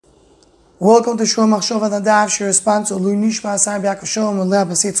Welcome to Shor Machshava Nadav, Shir sponsor Lui Nishma Asayim B'Yakov Shalom Leah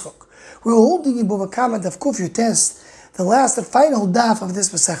B'Sitzchok. We're holding in Bava Daf Kuf Test, the last and final daf of this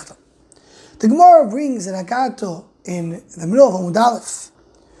Masechta. The Gemara brings an Agadata in the middle of Amud Aleph.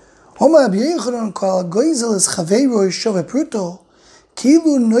 Homa Rabbi Yochanan kol goizel es chaveiro yishov pruto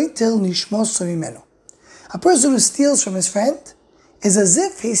kilu noitel nishmoso mimeno. A person who steals from his friend is as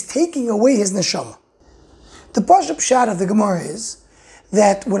if he's taking away his neshama. The Pashup Pshat of the Gemara is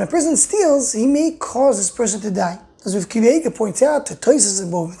that when a person steals, he may cause this person to die. As Rav Kiva points out to Toises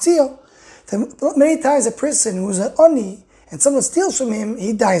and Bava Metzia, that many times a person who's an ani and someone steals from him,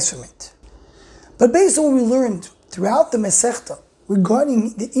 he dies from it. But based on what we learned throughout the Masechta regarding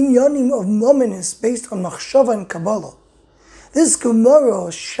the inyanim of mominus based on machshava and Kabbalah, this Gemara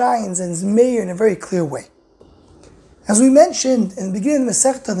shines and is made in a very clear way. As we mentioned in the beginning of the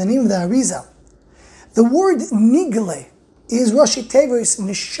Masechta, the name of the Arizal, the word nigle is Rashi Tevis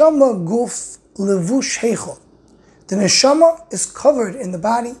neshama guf levush heichol. The neshama is covered in the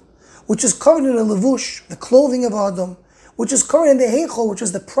body, which is covered in the levush, the clothing of Adam, which is covered in the heichol, which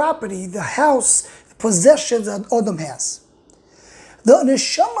is the property, the house, the possessions that Adam has. The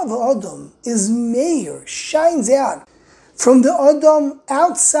neshama of Adam is meir, shines out from the Adam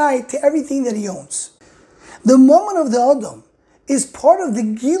outside to everything that he owns. The moment of the Adam is part of the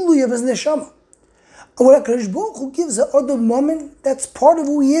gilui of his neshama. And when HaKadosh Baruch Hu gives the Adam moment, that's part of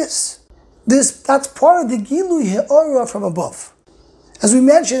who he is. That's part of the gilui he'ora from above. As we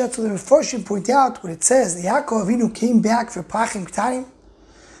mentioned, that's what the Mefarshim point out when it says the Yaakov Avinu came back for Pachim Ktanim.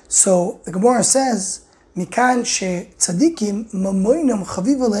 So the Gemara says, Mikan she tzadikim mamoinam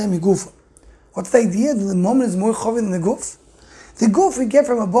chaviv alehem migufim. What's the idea that the moment is more chaviv than the guf? The guf we get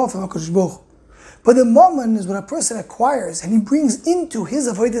from above, from HaKadosh Baruch Hu. But the moment is what a person acquires and he brings into his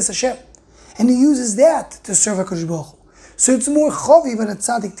avodas Hashem. And he uses that to serve HaKadosh Baruch Hu. So it's more chaviv and a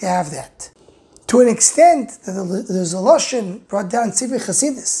tzaddik to have that. To an extent that there's a lashon brought down in Sifrei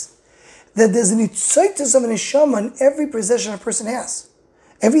Chasidus, that there's an itzaitus of an neshama in every possession a person has.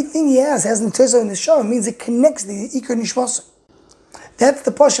 Everything he has an itzaitus of an neshama, means it connects the ikar nishmasa. That's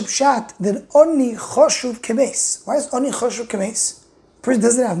the Pashup Pshat, that oni chashuv kemes. Why is oni chashuv kemes? A person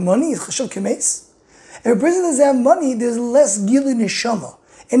doesn't have money, he's chashuv kemes. If a person doesn't have money, there's less gilu neshama.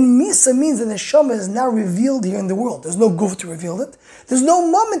 And Misa means that the neshama is now revealed here in the world. There's no guf to reveal it. There's no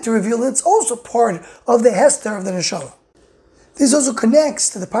moment to reveal it. It's also part of the hester of the neshama. This also connects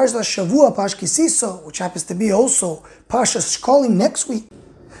to the Parashat Shavua, Pash Kisiso, which happens to be also Parashat Shkolim next week.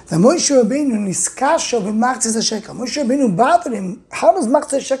 The Moshe Rabbeinu niskasha b'machzis hashekel. Moshe Rabbeinu bothered him. How does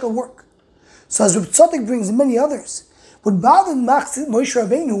machzis hashekel work? So as Reb Tzadok brings and many others, what bothered Moshe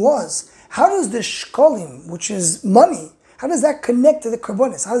Rabbeinu was, how does the shkolim, which is money, how does that connect to the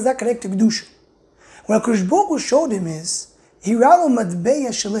karbonis? How does that connect to kedusha? What HaKadosh Baruch Hu showed him is, he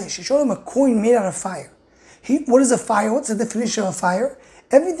showed him a coin made out of fire. What is a fire? What's the definition of a fire?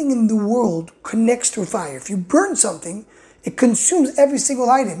 Everything in the world connects to a fire. If you burn something, it consumes every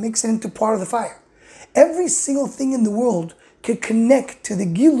single item, makes it into part of the fire. Every single thing in the world can connect to the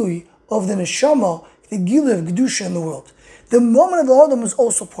gilui of the neshama, the gilui of kedusha in the world. The moment of the Adam is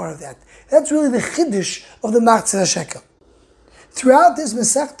also part of that. That's really the chiddush of the machzis hashekel. Throughout this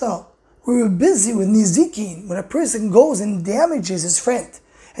Masechta, we were busy with nizikin, when a person goes and damages his friend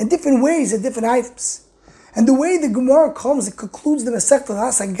in different ways and different items. And the way the Gemara comes and concludes the Masechta, the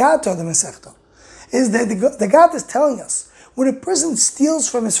Agadata of the Masechta, is that the Agadata is telling us, when a person steals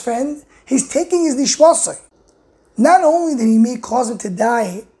from his friend, he's taking his nishmasai. Not only that he may cause him to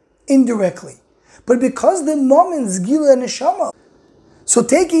die indirectly, but because the moment is gila neshama. So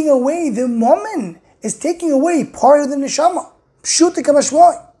taking away the moment is taking away part of the neshama. Pshutik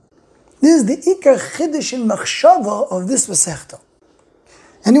HaMashmai. This is the ikar chiddush in machshava of this Masechta.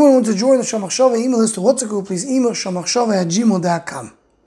 Anyone want to join the Shor Machshava email list to WhatsApp group, please email shormachshava@gmail.com.